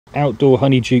outdoor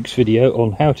HoneyJukes video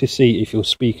on how to see if your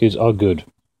speakers are good.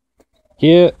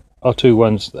 Here are two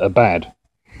ones that are bad.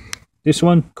 This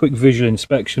one, quick visual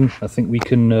inspection, I think we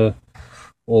can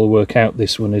all work out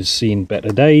this one has seen better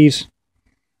days,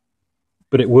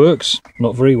 but it works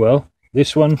not very well.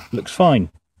 This one looks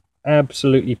fine,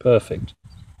 absolutely perfect,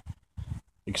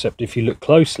 except if you look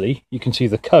closely you can see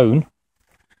the cone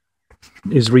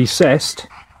is recessed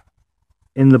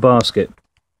in the basket.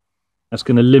 That's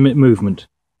going to limit movement,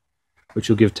 which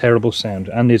will give terrible sound,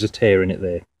 and there's a tear in it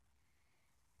there.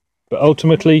 But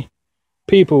ultimately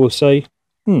people will say,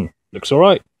 looks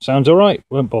alright, sounds alright,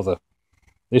 won't bother.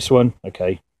 This one,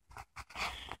 okay.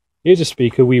 Here's a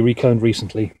speaker we reconed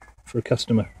recently for a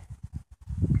customer.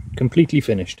 Completely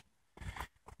finished.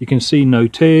 You can see no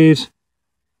tears,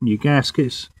 new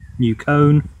gaskets, new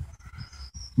cone,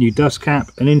 new dust cap,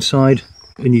 and inside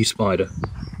a new spider.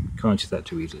 Can't see that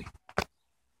too easily.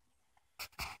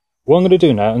 What I'm going to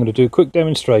do now, I'm going to do a quick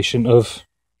demonstration of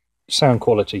sound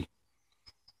quality.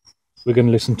 We're going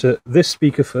to listen to this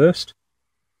speaker first,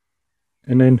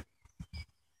 and then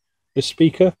this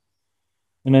speaker,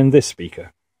 and then this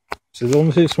speaker. So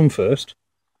on this one first.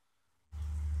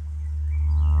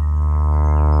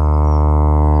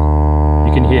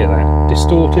 You can hear that.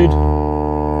 Distorted,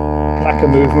 lack of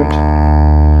movement.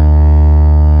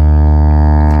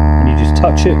 And you just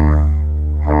touch it.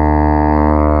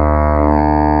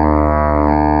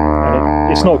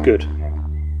 And it's not good.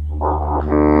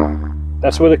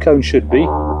 That's where the cone should be,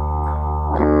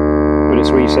 but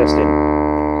it's recessed in.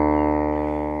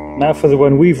 Now for the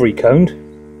one we've reconed.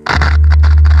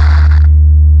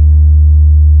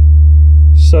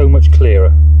 So much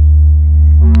clearer.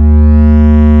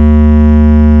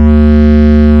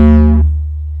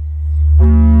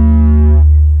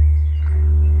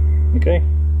 Okay.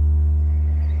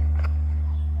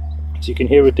 So you can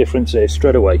hear a difference there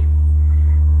straight away.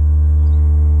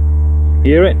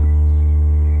 Hear it?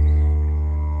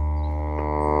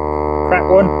 Crap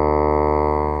one.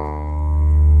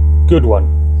 Good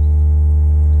one.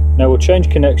 Now we'll change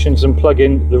connections and plug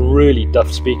in the really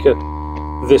duff speaker,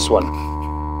 this one.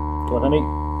 Go on, honey.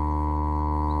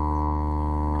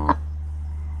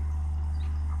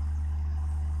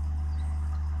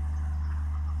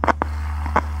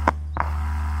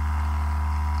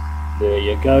 There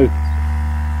you go.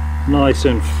 Nice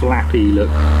and flappy look.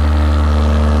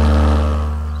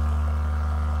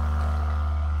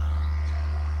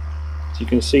 So you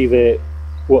can see there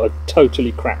what a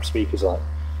totally crap speaker's like.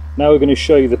 Now we're going to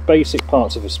show you the basic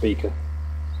parts of a speaker.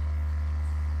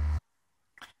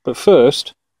 But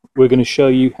first, we're going to show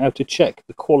you how to check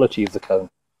the quality of the cone.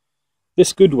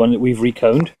 This good one that we've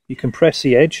reconed, you can press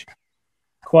the edge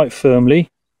quite firmly,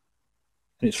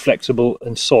 and it's flexible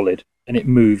and solid, and it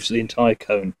moves the entire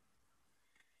cone.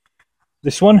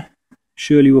 This one,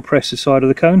 surely will press the side of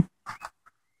the cone,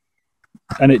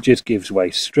 and it just gives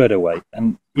way straight away.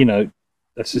 And you know,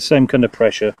 that's the same kind of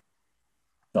pressure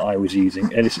that I was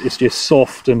using, and it's just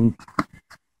soft and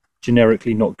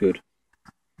generically not good.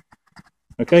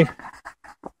 Okay,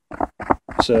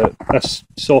 so that's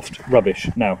soft rubbish.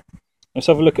 Now let's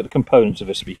have a look at the components of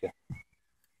a speaker.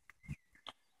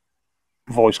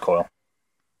 Voice coil.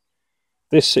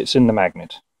 This sits in the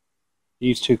magnet.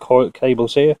 These two coil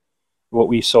cables here, what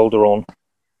we solder on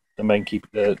the main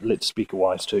lit speaker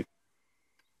wires to.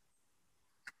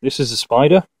 This is the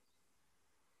spider.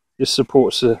 This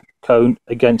supports the cone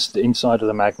against the inside of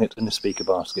the magnet and the speaker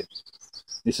basket.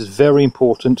 This is very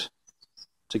important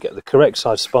to get the correct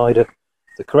size spider,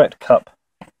 the correct cup,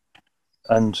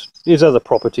 and there's other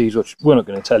properties which we're not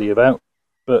going to tell you about,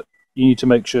 but you need to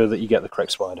make sure that you get the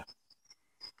correct spider.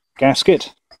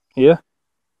 Gasket here.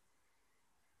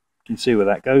 You can see where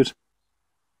that goes.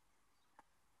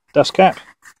 Dust cap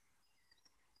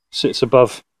sits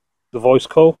above the voice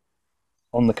coil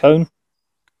on the cone.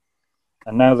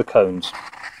 And now the cones.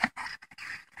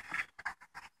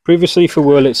 Previously for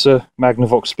Wurlitzer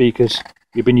Magnavox speakers,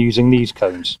 you've been using these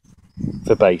cones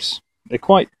for bass. They're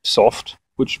quite soft,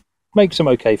 which makes them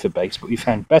okay for bass, but we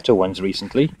found better ones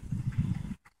recently.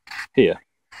 Here.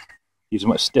 These are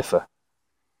much stiffer.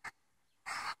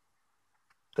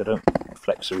 They don't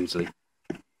flex so easily.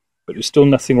 But there's still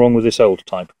nothing wrong with this old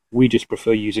type. We just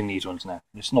prefer using these ones now.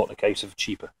 It's not a case of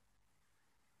cheaper.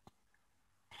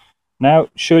 Now,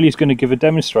 Shirley's going to give a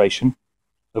demonstration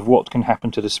of what can happen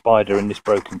to the spider in this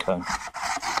broken cone.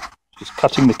 Just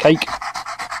cutting the cake.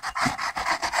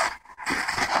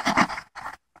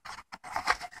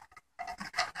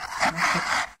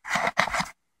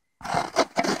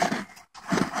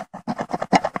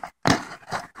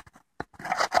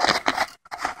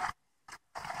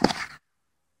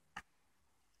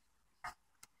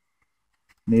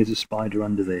 And there's a spider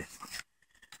under there.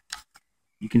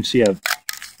 You can see how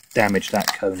damaged that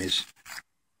cone is.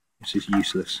 This is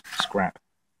useless scrap.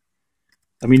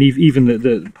 I mean, even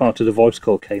the part of the voice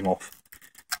coil came off.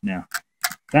 Now,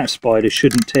 that spider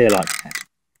shouldn't tear like that.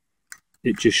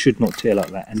 It just should not tear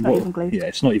like that. And it's not even glued. Yeah,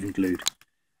 it's not even glued.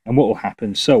 And what will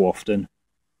happen so often,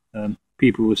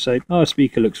 people will say, oh, a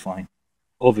speaker looks fine.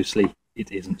 Obviously,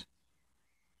 it isn't.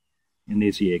 And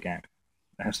there's the ear gap.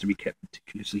 It has to be kept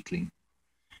meticulously clean.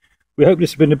 We hope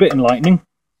this has been a bit enlightening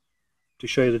to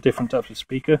show you the different types of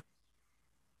speaker.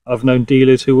 I've known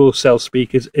dealers who will sell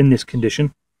speakers in this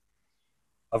condition.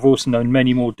 I've also known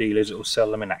many more dealers that will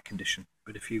sell them in that condition.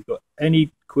 But if you've got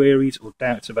any queries or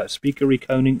doubts about speaker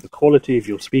reconing, the quality of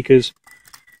your speakers,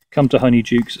 come to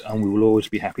HoneyJukes and we will always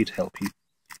be happy to help you.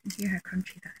 You hear how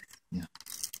crunchy that is? Yeah.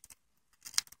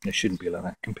 It shouldn't be like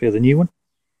that. Compare the new one.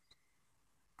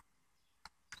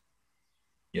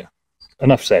 Yeah.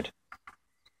 Enough said.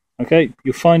 Okay,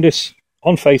 you'll find us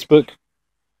on Facebook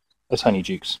as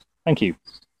HoneyJukes. Thank you.